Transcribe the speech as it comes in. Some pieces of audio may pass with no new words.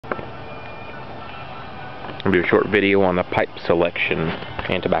I'll do a short video on the pipe selection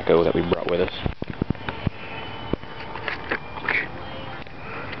and tobacco that we brought with us.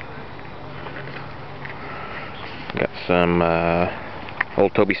 Got some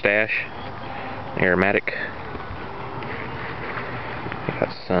Old Toby stash, aromatic.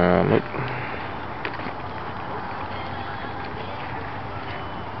 Got some.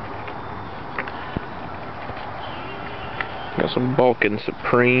 Got some Balkan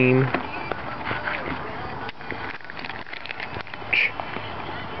Supreme.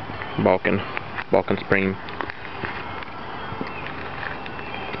 Balkan Supreme.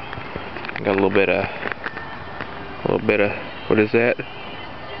 Got a little bit of what is that?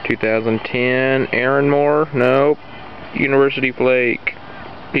 2010 Aaronmore? Nope. University Flake.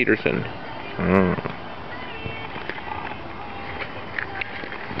 Peterson.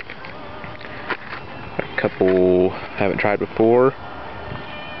 A couple haven't tried before.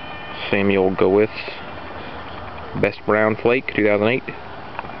 Samuel Goeth's Best Brown Flake, 2008.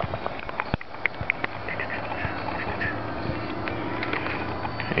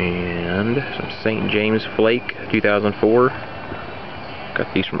 And some St. James Flake, 2004.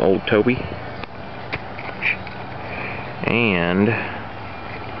 Got these from Old Toby. And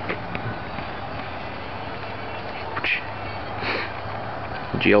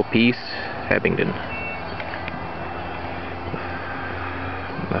GLP's Abingdon.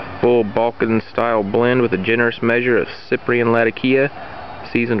 A full Balkan style blend with a generous measure of Cyprian Latakia,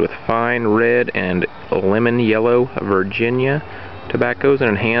 seasoned with fine red and lemon yellow Virginia tobaccos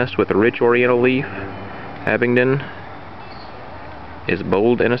and enhanced with a rich oriental leaf. Abingdon is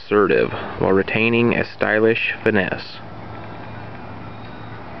bold and assertive while retaining a stylish finesse.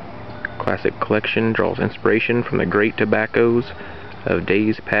 Classic collection draws inspiration from the great tobaccos of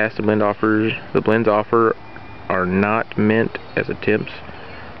days past. The blends offer are not meant as attempts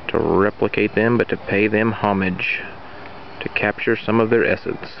to replicate them, but to pay them homage, to capture some of their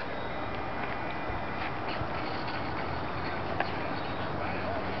essence.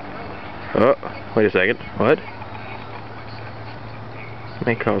 Oh, wait a second. What?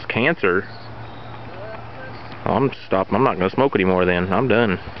 May cause cancer. Oh, I'm stopping. I'm not going to smoke anymore then. I'm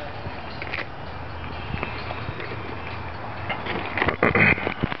done.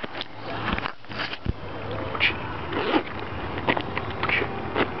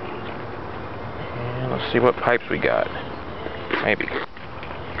 And let's see what pipes we got. Maybe.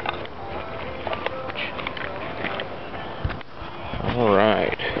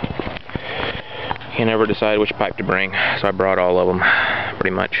 Alright. Can't ever decide which pipe to bring, so I brought all of them,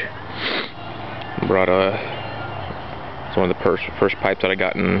 pretty much. Brought it's one of the first pipes that I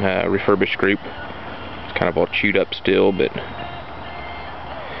got in refurbished group. It's kind of all chewed up still, but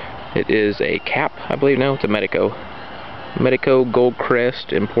it is a cap, I believe. No, it's a Medico. Medico Gold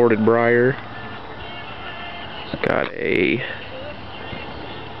Crest imported briar. It's got a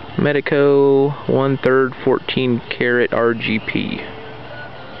Medico 1/3 14 karat RGP.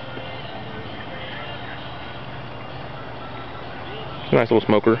 Nice little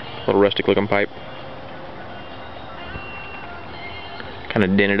smoker, little rustic looking pipe. Kind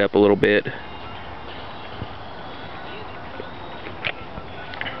of dented up a little bit.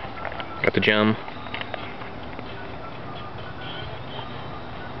 Got the gem.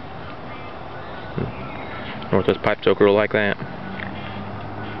 Northwest pipe soaker will like that.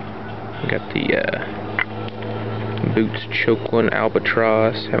 Got the Boots Choke One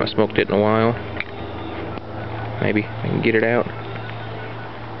Albatross. Haven't smoked it in a while. Maybe I can get it out.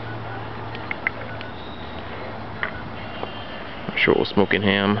 Not sure what we'll smoke in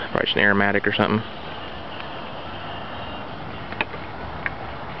him. Probably just an aromatic or something.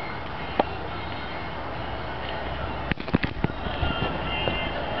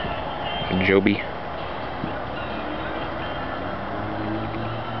 Joby.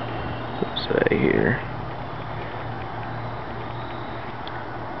 Say here,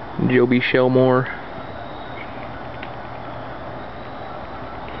 Joby Shellmore.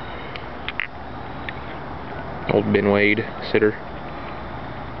 Old Ben Wade sitter.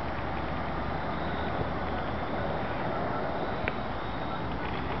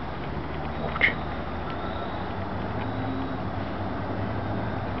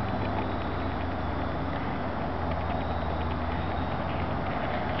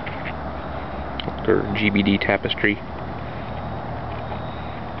 Or GBD Tapestry.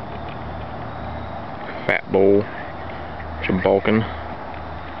 Fat Bowl. Some Balkan.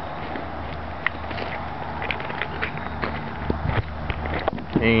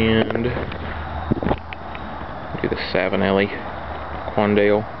 And do the Savinelli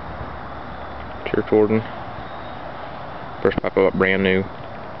Quandale Church Warden. First pipe I bought brand new.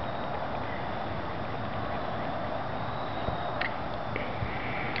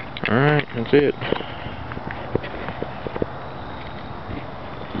 Alright, that's it.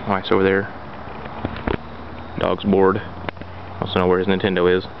 Wife's over there. Dog's bored. Wants to know where his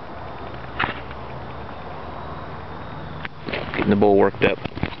Nintendo is. Getting the bull worked up.